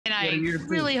And I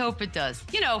really hope it does,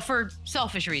 for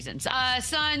selfish reasons.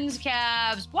 Suns,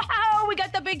 Cavs. Wow, we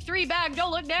got the big three back.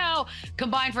 Don't look now.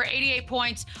 Combined for 88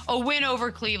 points, a win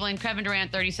over Cleveland. Kevin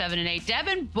Durant, 37 and 8.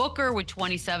 Devin Booker with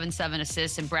 27, 7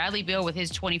 assists, and Bradley Beal with his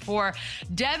 24.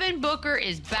 Devin Booker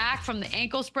is back from the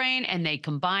ankle sprain, and they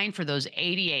combined for those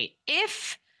 88.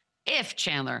 If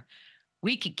Chandler,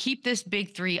 we could keep this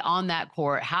big three on that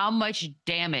court, how much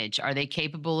damage are they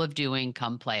capable of doing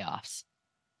come playoffs?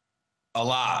 A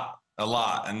lot.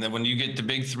 And then when you get the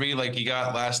big three like you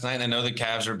got last night, I know the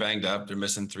Cavs are banged up. They're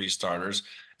missing 3 starters,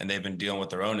 and they've been dealing with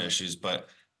their own issues. But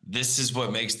this is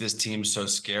what makes this team so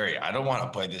scary. I don't want to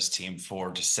play this team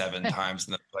 4 to 7 times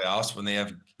in the playoffs when they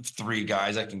have 3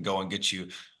 guys that can go and get you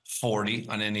 40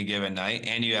 on any given night.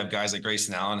 And you have guys like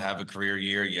Grayson Allen have a career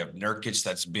year. You have Nurkic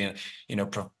that's been,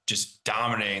 just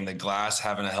dominating the glass,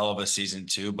 having a hell of a season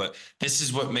too. But this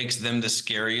is what makes them the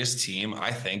scariest team,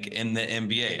 I think, in the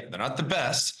NBA. They're not the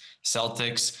best.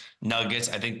 Celtics, Nuggets,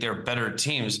 I think they're better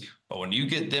teams. But when you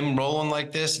get them rolling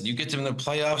like this and you get them in the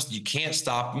playoffs, you can't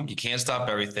stop them. You can't stop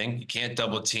everything. You can't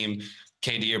double team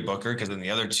KD or Booker, because then the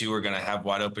other 2 are going to have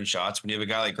wide open shots. When you have a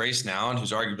guy like Grayson Allen,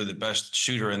 who's arguably the best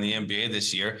shooter in the NBA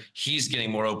this year, he's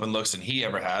getting more open looks than he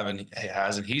ever and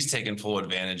he's taken full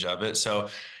advantage of it. So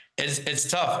it's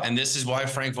tough. And this is why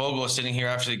Frank Vogel is sitting here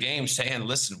after the game saying,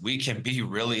 listen, we can be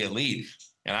really elite.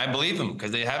 And I believe him, because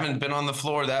they haven't been on the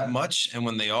floor that much. And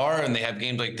when they are, and they have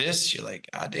games like this, you're like,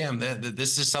 God damn,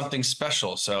 this is something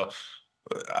special. So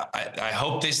I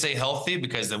hope they stay healthy,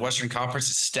 because the Western Conference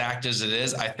is stacked as it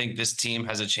is. I think this team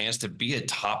has a chance to be a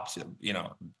top,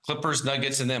 Clippers,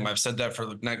 Nuggets, and them. I've said that for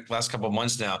the last couple of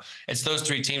months now. It's those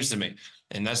 3 teams to me.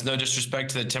 And that's no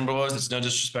disrespect to the Timberwolves. It's no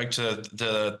disrespect to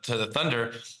the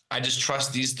Thunder. I just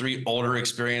trust these 3 older,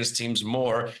 experienced teams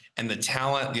more. And the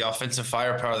talent, the offensive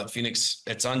firepower that Phoenix,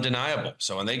 it's undeniable.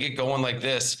 So when they get going like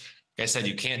this, like I said,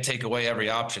 you can't take away every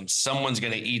option. Someone's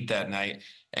going to eat that night,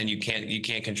 and you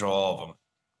can't control all of them.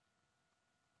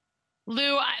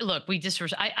 Lou, look,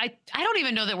 I don't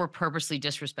even know that we're purposely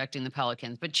disrespecting the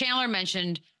Pelicans, but Chandler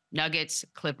mentioned Nuggets,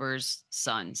 Clippers,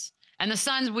 Suns. And the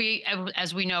Suns,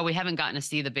 as we know, we haven't gotten to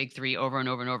see the big 3 over and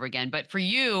over and over again. But for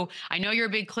you, I know you're a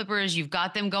big Clippers. You've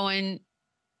got them going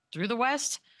through the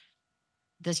West.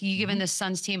 You giving this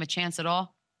Suns team a chance at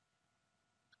all?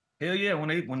 Hell yeah!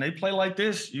 When they play like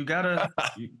this, you gotta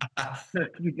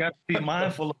be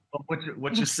mindful of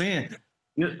what you're seeing.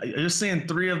 You're seeing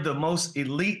 3 of the most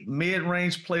elite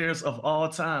mid-range players of all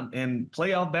time, and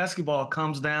playoff basketball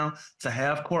comes down to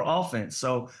half-court offense.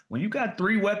 So when you got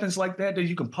 3 weapons like that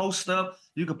you can post up,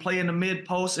 you can play in the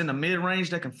mid-post, in the mid-range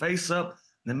that can face up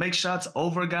and make shots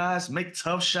over guys, make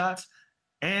tough shots,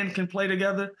 and can play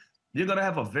together, you're going to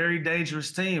have a very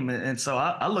dangerous team. And so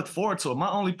I look forward to it. My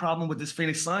only problem with this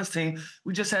Phoenix Suns team,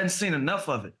 we just hadn't seen enough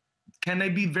of it. Can they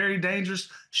be very dangerous?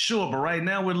 Sure, but right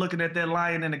now we're looking at that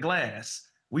lion in the glass.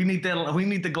 We need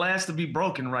the glass to be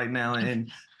broken right now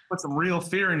and put some real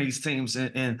fear in these teams.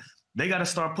 And they got to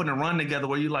start putting a run together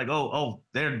where you're like, oh,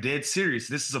 they're dead serious.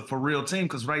 This is a for real team,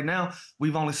 because right now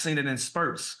we've only seen it in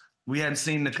spurts. We hadn't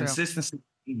seen the consistency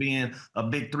being a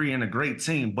big 3 and a great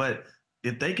team. But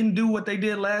if they can do what they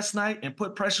did last night and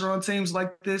put pressure on teams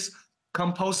like this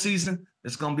come postseason,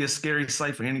 it's going to be a scary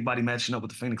sight for anybody matching up with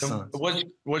the Phoenix Suns.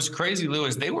 What's crazy, Lou,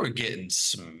 is they were getting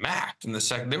smacked in the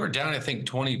second. They were down, I think,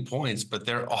 20 points, but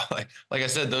they're all like I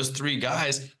said, those 3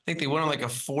 guys, I think they went on like a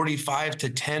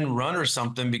 45-10 run or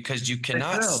something, because you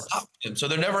cannot stop them. So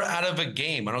they're never out of a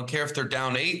game. I don't care if they're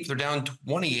down 8, if they're down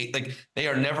 28, like they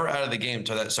are never out of the game.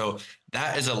 So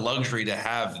that is a luxury to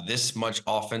have this much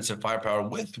offensive firepower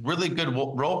with really good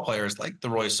role players like the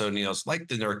Royce O'Neals, like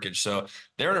the Nurkic. So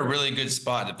they're in a really good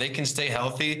spot. If they can stay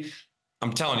healthy,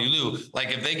 I'm telling you, Lou, like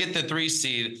if they get the 3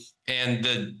 seed and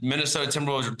the Minnesota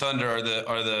Timberwolves or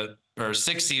Thunder are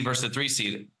 6 seed versus the 3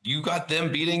 seed, you got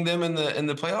them beating them in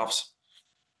the playoffs?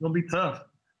 It's gonna be tough.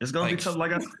 It's gonna be tough.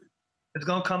 Like I said, it's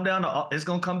gonna come down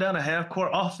to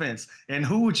half-court offense. And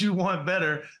who would you want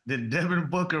better than Devin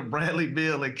Booker, Bradley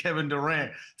Beal, and Kevin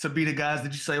Durant to be the guys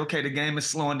that you say, okay, the game is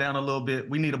slowing down a little bit.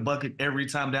 We need a bucket every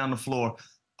time down the floor.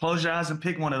 Close your eyes and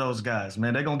pick one of those guys,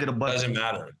 man. They're going to get a bucket. Doesn't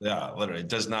matter. Yeah, literally. It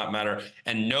does not matter.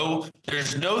 And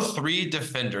there's no 3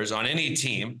 defenders on any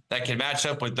team that can match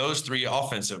up with those 3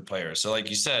 offensive players. So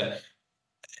like you said,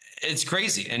 it's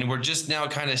crazy. And we're just now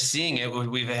kind of seeing it.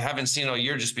 We haven't seen it all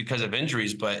year just because of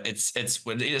injuries, but it's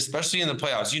especially in the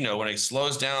playoffs, when it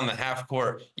slows down the half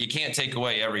court, you can't take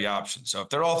away every option. So if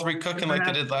they're all 3 cooking like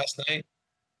they did last night,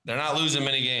 they're not losing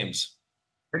many games.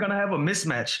 They're going to have a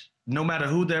mismatch. No matter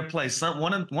who they're playing,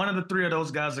 one of the 3 of those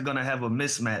guys are going to have a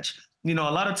mismatch. A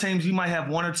lot of teams, you might have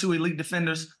 1 or 2 elite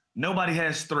defenders. Nobody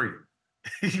has 3.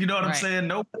 You know what I'm Right. saying?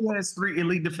 Nobody has 3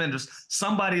 elite defenders.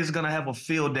 Somebody is going to have a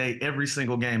field day every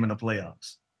single game in the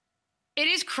playoffs. It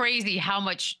is crazy how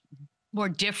much more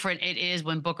different it is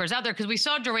when Booker's out there, because we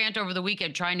saw Durant over the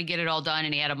weekend trying to get it all done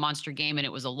and he had a monster game and it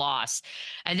was a loss.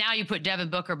 And now you put Devin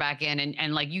Booker back in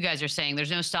and like you guys are saying,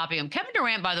 there's no stopping him. Kevin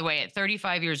Durant, by the way, at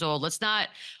 35 years old, let's not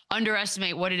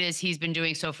underestimate what it is he's been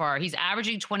doing so far. He's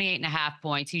averaging 28.5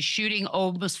 points. He's shooting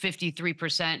almost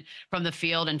 53% from the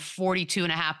field and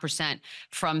 42.5%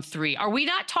 from three. Are we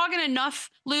not talking enough,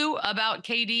 Lou, about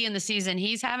KD and the season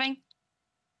he's having?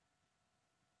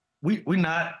 He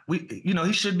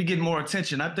should be getting more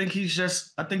attention. I think he's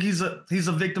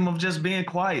a victim of just being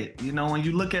quiet. You know, when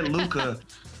you look at Luka,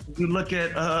 you look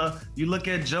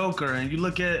at Joker, and you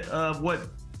look at what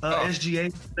SGA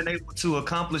has been able to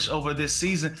accomplish over this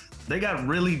season. They got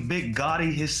really big,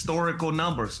 gaudy, historical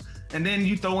numbers. And then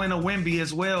you throw in a Wemby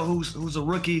as well, who's a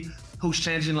rookie, who's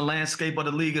changing the landscape of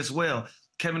the league as well.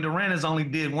 Kevin Durant has only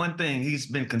did one thing. He's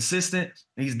been consistent.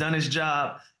 He's done his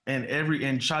job.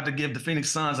 And tried to give the Phoenix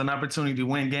Suns an opportunity to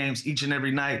win games each and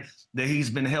every night that he's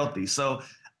been healthy. So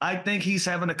I think he's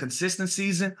having a consistent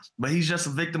season, but he's just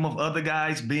a victim of other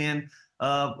guys being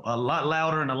a lot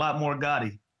louder and a lot more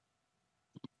gaudy.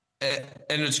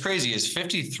 And it's crazy, is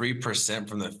 53%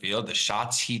 from the field. The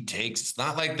shots he takes, it's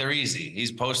not like they're easy.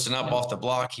 He's posting up off the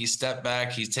block. He stepped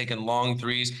back. He's taking long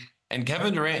threes. And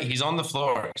Kevin Durant, he's on the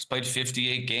floor. He's played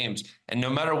 58 games. And no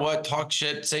matter what, talk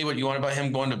shit, say what you want about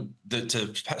him going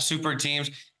to super teams.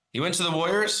 He went to the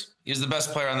Warriors. He's the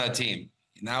best player on that team.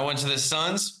 He now went to the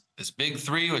Suns, this big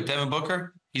three with Devin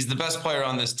Booker. He's the best player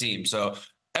on this team. So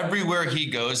everywhere he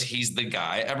goes, he's the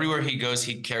guy. Everywhere he goes,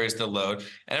 he carries the load.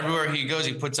 And everywhere he goes,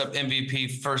 he puts up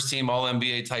MVP, first team, all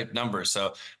NBA type numbers.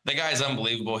 So the guy's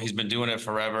unbelievable. He's been doing it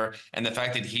forever. And the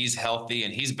fact that he's healthy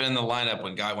and he's been in the lineup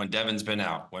when Devin's been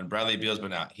out, when Bradley Beal's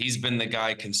been out, he's been the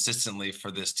guy consistently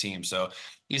for this team. So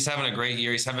he's having a great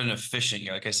year. He's having an efficient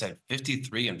year. Like I said,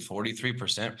 53 and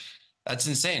 43%. That's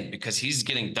insane because he's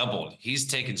getting doubled. He's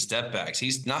taking step backs.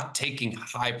 He's not taking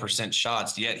high percent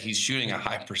shots, yet he's shooting a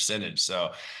high percentage.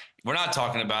 So we're not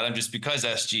talking about him just because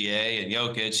SGA and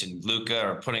Jokic and Luka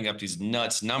are putting up these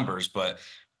nuts numbers. But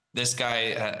this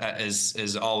guy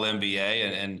is all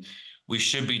NBA, and we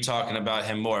should be talking about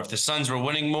him more. If the Suns were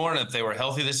winning more and if they were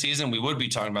healthy this season, we would be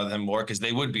talking about them more because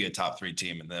they would be a top 3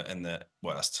 team in the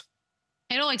West.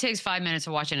 It only takes 5 minutes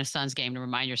of watching a Suns game to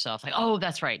remind yourself, like, oh,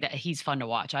 that's right. He's fun to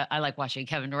watch. I like watching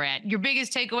Kevin Durant. Your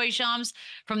biggest takeaway, Shams,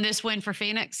 from this win for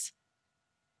Phoenix?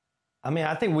 I mean,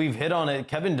 I think we've hit on it.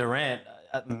 Kevin Durant,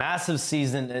 a massive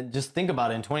season. And just think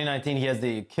about it. In 2019, he has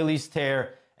the Achilles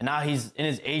tear, and now he's in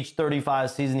his age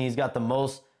 35 season. He's got the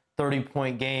most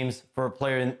 30-point games for a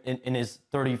player in his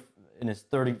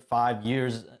 35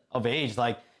 years of age.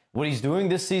 Like, what he's doing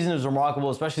this season is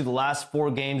remarkable, especially the last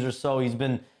 4 games or so. He's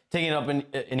been taking it up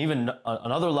in even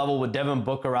another level with Devin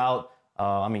Booker out.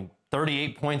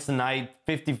 38 points a night,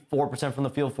 54% from the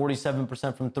field,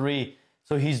 47% from three.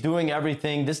 So he's doing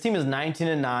everything. This team is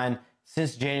 19-9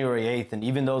 since January 8th. And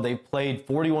even though they've played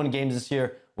 41 games this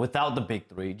year without the big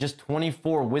three, just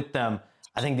 24 with them,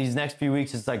 I think these next few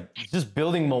weeks it's just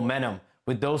building momentum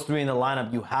with those 3 in the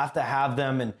lineup. You have to have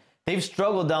them. And they've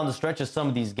struggled down the stretch of some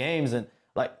of these games. And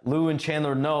like Lou and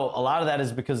Chandler know, a lot of that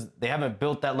is because they haven't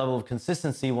built that level of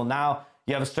consistency. Well, now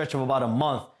you have a stretch of about a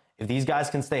month. If these guys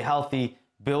can stay healthy,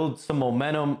 build some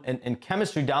momentum and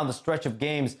chemistry down the stretch of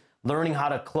games, learning how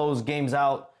to close games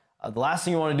out, the last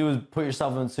thing you want to do is put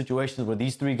yourself in situations where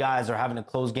these 3 guys are having to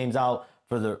close games out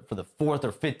for the 4th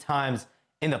or 5th times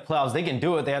in the playoffs. They can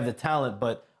do it. They have the talent,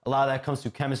 but a lot of that comes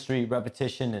through chemistry,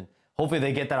 repetition, and hopefully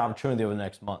they get that opportunity over the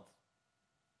next month.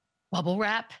 Bubble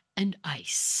wrap and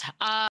ice.